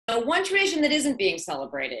one tradition that isn't being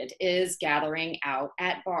celebrated is gathering out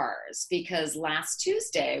at bars because last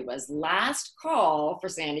Tuesday was last call for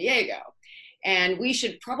San Diego. And we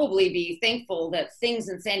should probably be thankful that things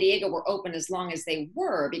in San Diego were open as long as they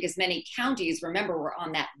were because many counties, remember, were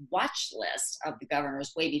on that watch list of the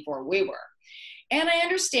governors way before we were. And I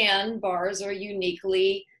understand bars are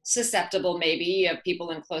uniquely susceptible, maybe, of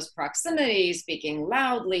people in close proximity speaking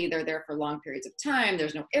loudly. They're there for long periods of time.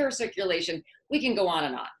 There's no air circulation. We can go on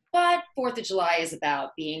and on. But 4th of July is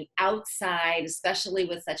about being outside, especially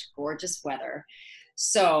with such gorgeous weather.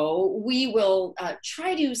 So we will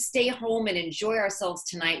try to stay home and enjoy ourselves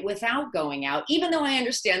tonight without going out, even though I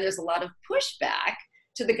understand there's a lot of pushback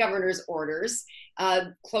to the governor's orders,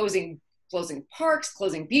 closing parks,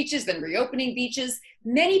 closing beaches, then reopening beaches.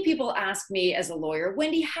 Many people ask me as a lawyer,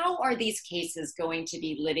 Wendy, how are these cases going to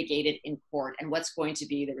be litigated in court and what's going to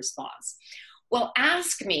be the response? Well,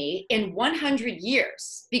 ask me in 100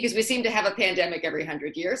 years, because we seem to have a pandemic every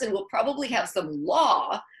 100 years, and we'll probably have some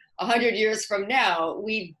law 100 years from now.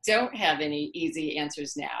 We don't have any easy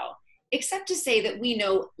answers now, except to say that we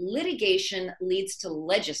know litigation leads to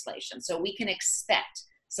legislation, so we can expect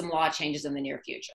some law changes in the near future.